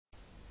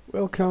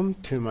Welcome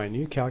to my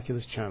new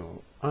calculus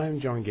channel. I'm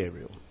John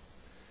Gabriel.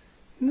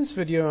 In this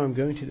video I'm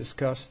going to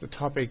discuss the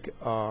topic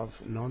of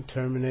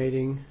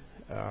non-terminating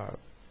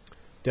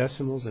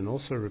decimals and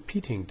also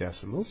repeating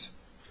decimals.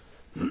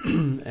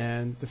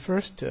 And the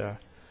first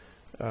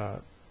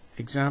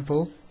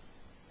example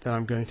that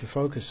I'm going to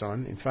focus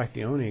on, in fact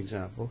the only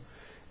example,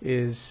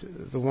 is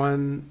the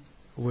one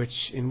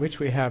in which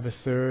we have a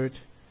third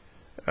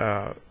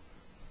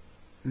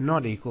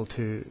not equal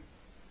to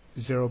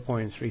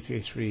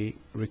 0.333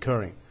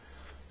 recurring.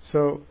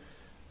 So,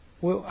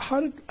 well,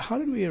 how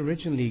did we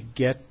originally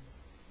get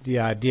the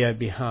idea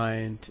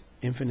behind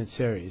infinite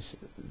series?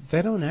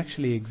 They don't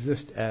actually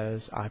exist,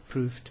 as I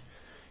proved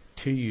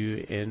to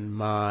you in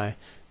my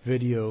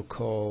video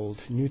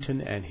called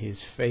Newton and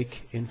his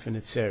fake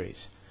infinite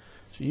series.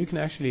 So you can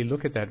actually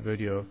look at that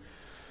video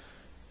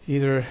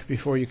either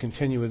before you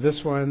continue with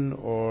this one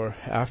or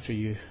after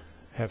you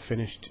have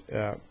finished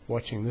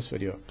watching this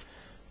video.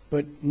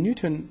 But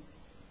Newton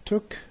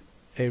took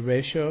a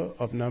ratio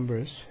of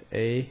numbers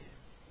a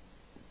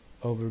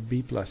over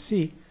b plus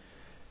c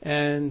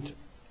and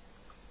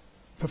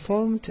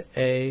performed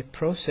a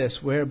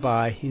process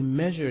whereby he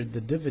measured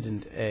the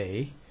dividend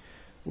a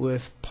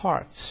with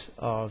parts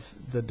of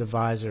the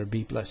divisor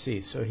b plus c.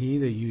 So he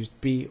either used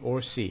b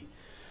or c.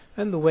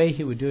 And the way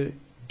he would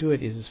do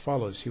it is as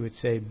follows. He would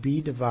say b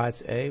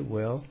divides a,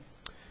 well,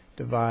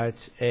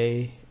 divides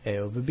a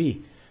over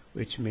b,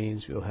 which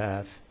means we'll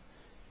have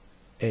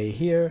a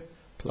here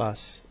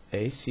plus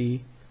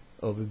AC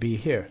over B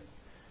here,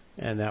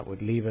 and that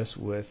would leave us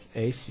with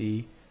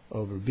AC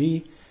over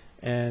B.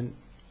 And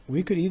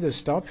we could either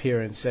stop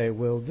here and say,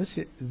 well, this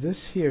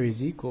here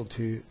is equal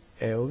to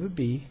A over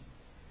B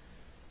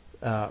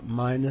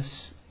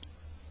minus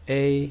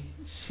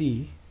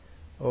AC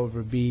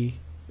over B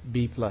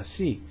plus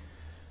C,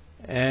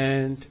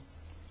 and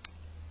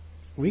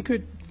we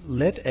could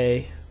let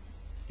A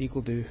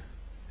equal to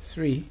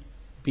 3,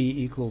 B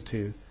equal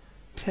to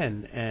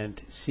 10,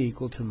 and C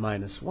equal to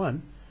minus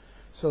 1,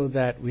 so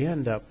that we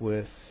end up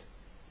with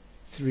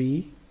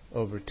 3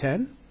 over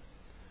 10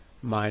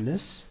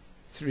 minus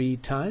 3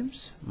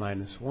 times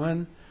minus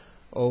 1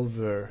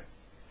 over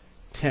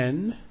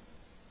 10,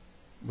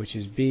 which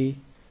is B,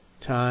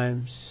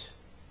 times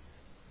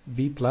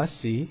B plus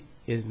C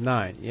is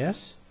 9,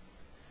 yes?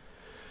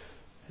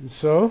 And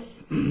so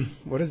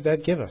what does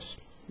that give us?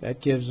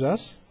 That gives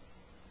us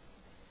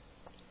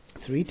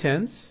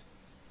 3/10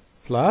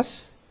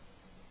 plus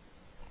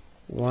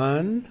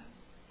 1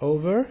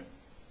 over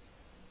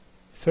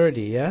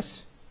 30,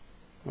 yes?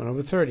 1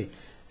 over 30.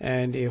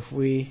 And if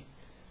we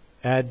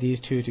add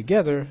these two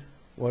together,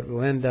 what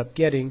we'll end up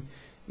getting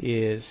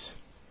is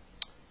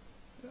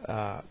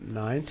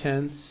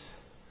 9/30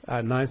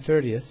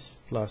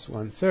 plus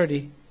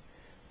 1/30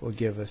 will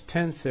give us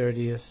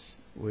 10/30,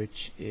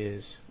 which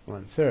is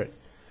 1/3.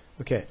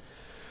 Okay,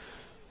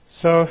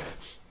 so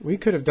we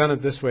could have done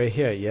it this way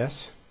here,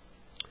 yes?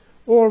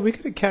 Or we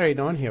could have carried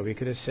on here. We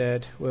could have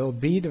said, well,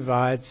 b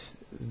divides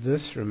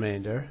this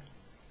remainder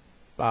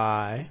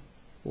by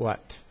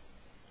what?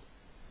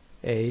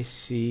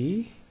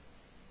 AC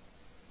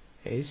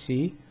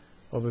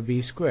over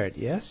b squared,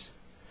 yes?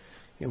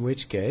 In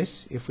which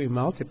case, if we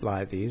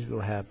multiply these, we'll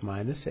have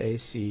minus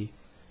AC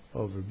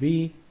over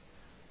b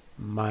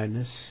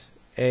minus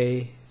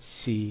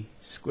AC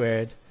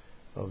squared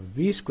over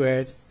b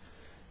squared,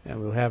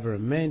 and we'll have a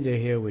remainder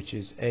here which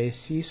is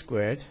AC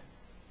squared,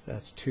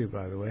 that's 2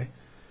 by the way,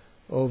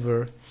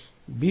 over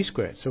b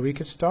squared. So we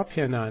could stop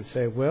here now and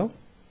say, well,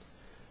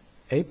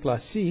 a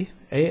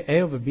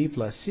over b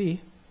plus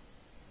c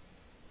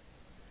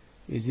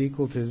is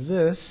equal to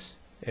this,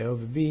 a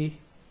over b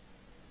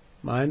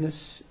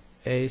minus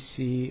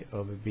AC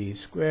over b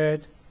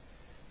squared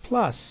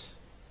plus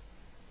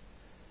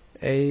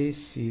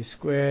AC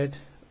squared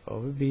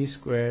over b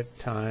squared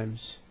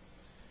times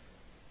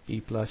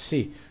b plus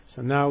c.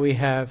 So now we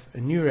have a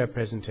new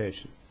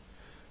representation.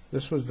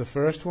 This was the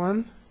first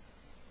one,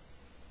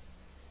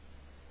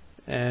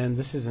 and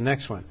this is the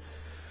next one.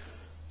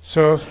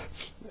 So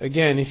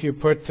again, if you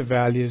put the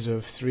values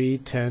of 3,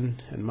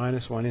 10, and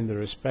minus 1 in the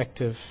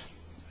respective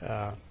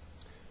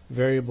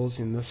variables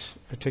in this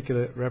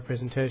particular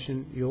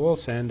representation, you'll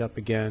also end up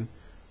again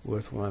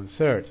with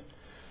 1/3.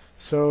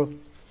 So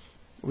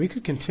we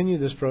could continue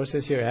this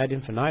process here ad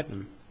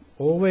infinitum,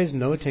 always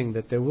noting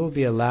that there will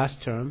be a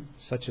last term,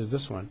 such as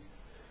this one,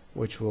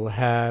 which will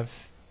have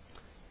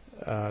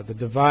the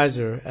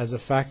divisor as a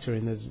factor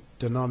in the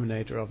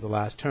denominator of the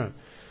last term.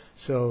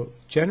 So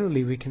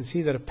generally we can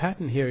see that a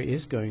pattern here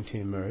is going to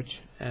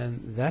emerge,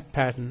 and that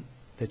pattern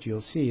that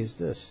you'll see is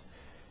this.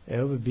 A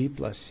over b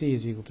plus c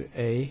is equal to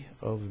a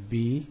over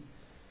b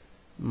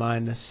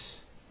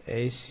minus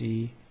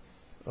ac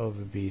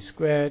over b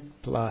squared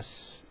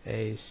plus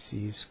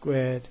ac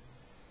squared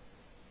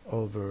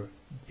over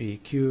b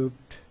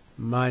cubed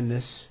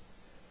minus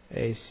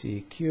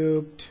ac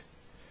cubed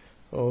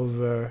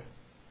over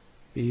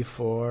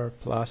b4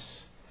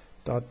 plus ...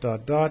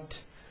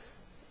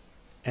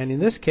 And in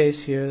this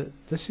case here,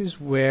 this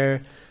is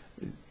where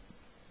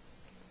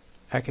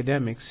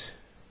academics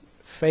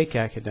fake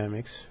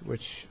academics,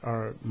 which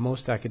are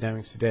most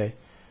academics today,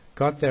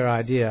 got their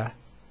idea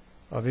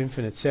of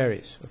infinite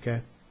series.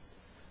 Okay,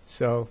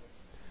 so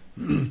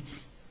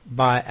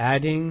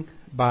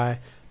by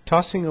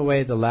tossing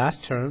away the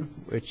last term,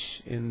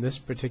 which in this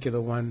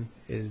particular one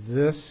is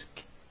this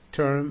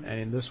term, and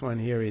in this one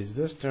here is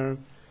this term,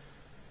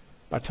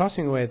 by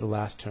tossing away the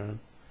last term,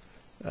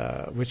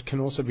 which can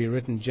also be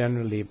written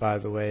generally, by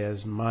the way,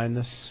 as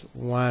minus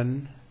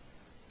 1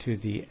 to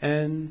the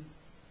n,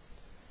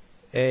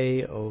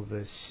 a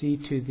over c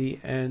to the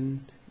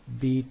n,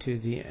 b to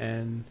the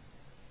n,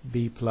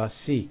 b plus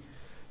c.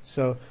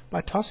 So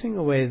by tossing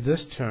away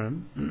this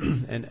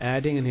term and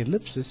adding an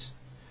ellipsis,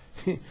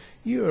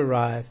 you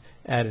arrive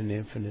at an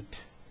infinite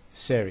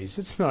series.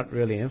 It's not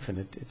really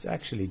infinite, it's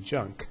actually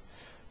junk,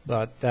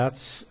 but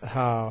that's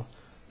how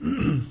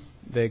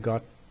they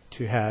got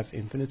to have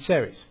infinite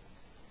series.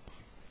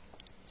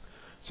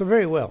 So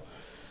very well,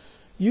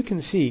 you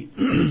can see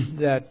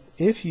that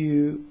if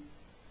you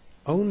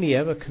only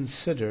ever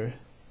consider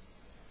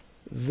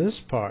this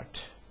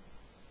part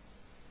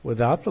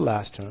without the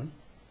last term,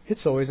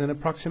 it's always an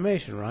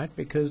approximation, right?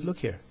 Because look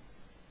here,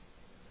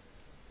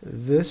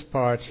 this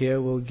part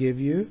here will give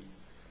you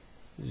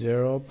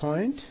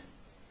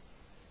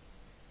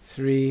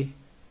 0.33,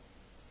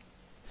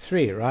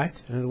 right?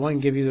 And it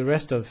won't give you the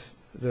rest of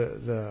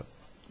the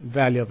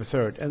value of a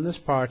third. And this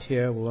part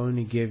here will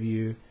only give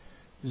you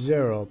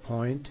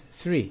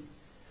 0.3.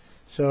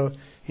 So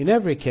in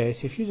every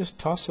case, if you just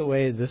toss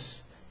away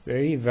this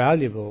very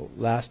valuable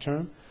last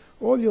term,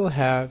 all you'll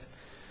have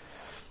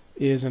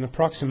is an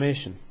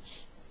approximation.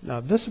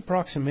 Now this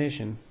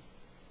approximation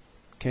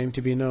came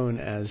to be known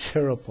as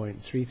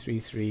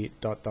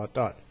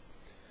 0.333 ...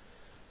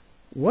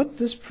 What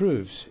this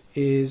proves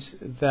is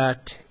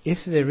that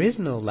if there is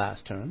no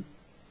last term,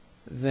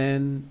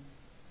 then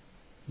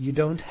you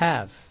don't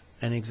have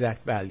an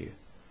exact value.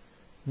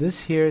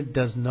 This here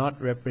does not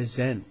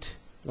represent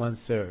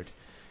 1/3.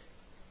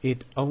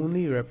 It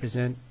only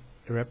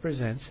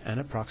represents an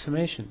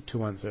approximation to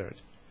 1/3.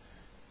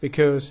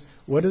 Because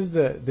what does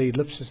the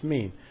ellipsis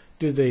mean?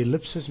 Do the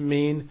ellipsis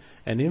mean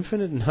an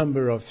infinite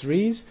number of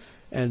 3's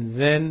and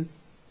then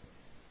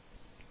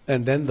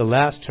the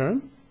last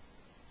term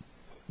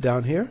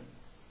down here?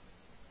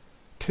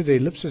 Do the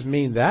ellipsis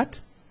mean that?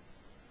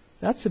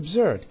 That's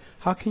absurd.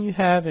 How can you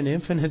have an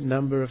infinite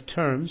number of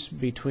terms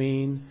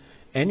between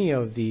any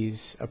of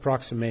these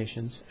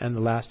approximations and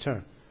the last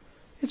term?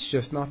 It's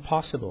just not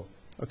possible.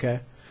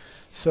 Okay,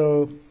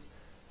 so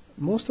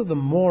most of the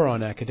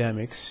moron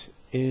academics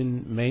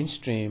in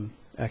mainstream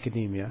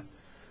academia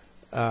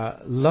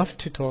love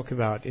to talk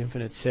about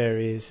infinite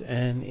series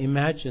and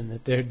imagine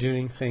that they're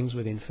doing things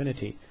with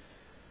infinity.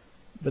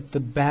 But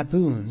the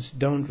baboons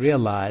don't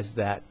realize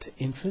that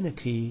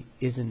infinity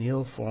is an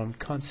ill-formed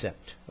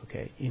concept.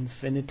 Okay,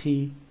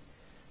 infinity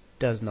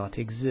does not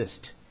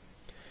exist.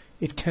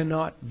 It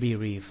cannot be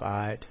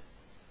reified.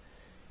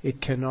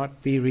 It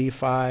cannot be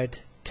reified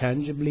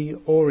tangibly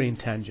or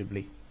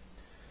intangibly.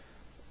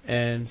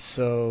 And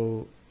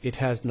so it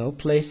has no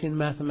place in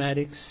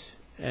mathematics,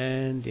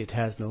 and it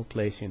has no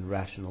place in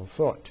rational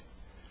thought.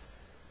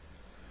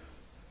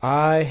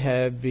 I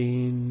have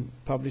been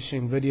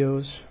publishing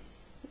videos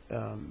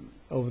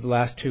over the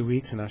last 2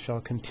 weeks, and I shall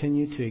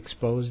continue to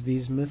expose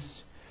these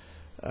myths.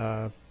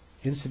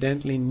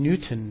 Incidentally,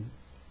 Newton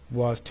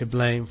was to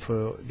blame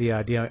for the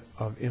idea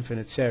of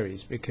infinite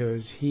series,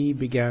 because he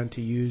began to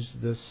use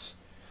this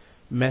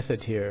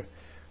method here,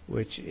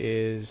 which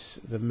is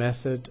the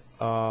method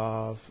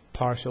of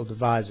partial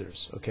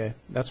divisors. Okay,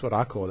 that's what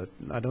I call it.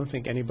 I don't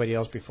think anybody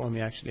else before me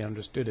actually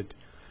understood it.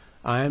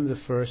 I am the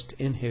first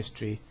in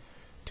history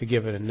to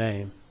give it a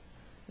name,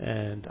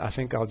 and I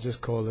think I'll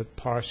just call it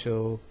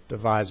partial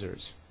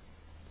divisors.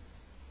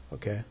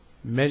 Okay,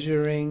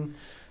 measuring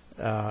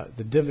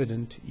the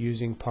dividend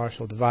using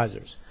partial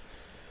divisors.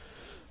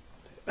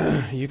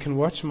 You can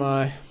watch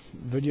my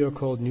video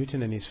called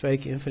Newton and his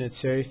fake infinite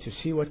series to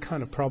see what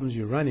kind of problems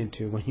you run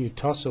into when you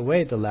toss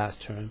away the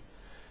last term,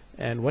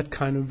 and what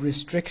kind of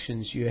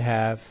restrictions you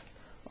have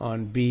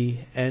on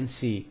B and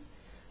C.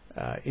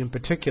 In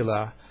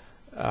particular,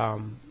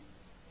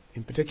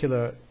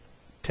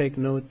 take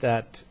note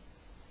that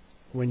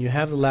when you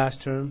have the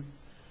last term,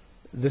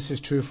 this is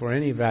true for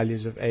any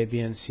values of A, B,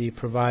 and C,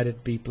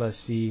 provided B plus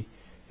C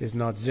is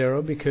not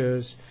 0,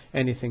 because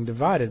anything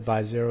divided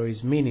by 0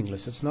 is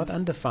meaningless. It's not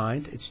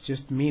undefined, it's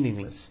just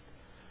meaningless.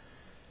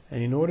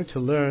 And in order to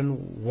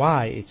learn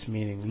why it's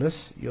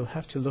meaningless, you'll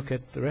have to look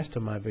at the rest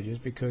of my videos,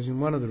 because in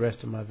one of the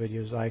rest of my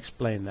videos I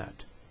explain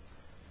that.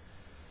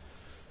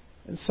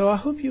 And so I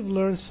hope you've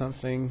learned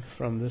something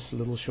from this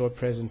little short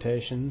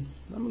presentation.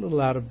 I'm a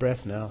little out of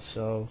breath now,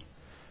 so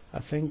I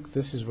think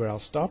this is where I'll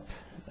stop.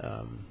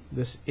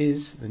 This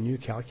is the New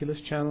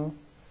Calculus channel.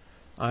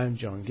 I'm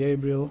John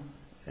Gabriel,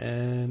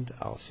 and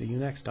I'll see you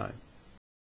next time.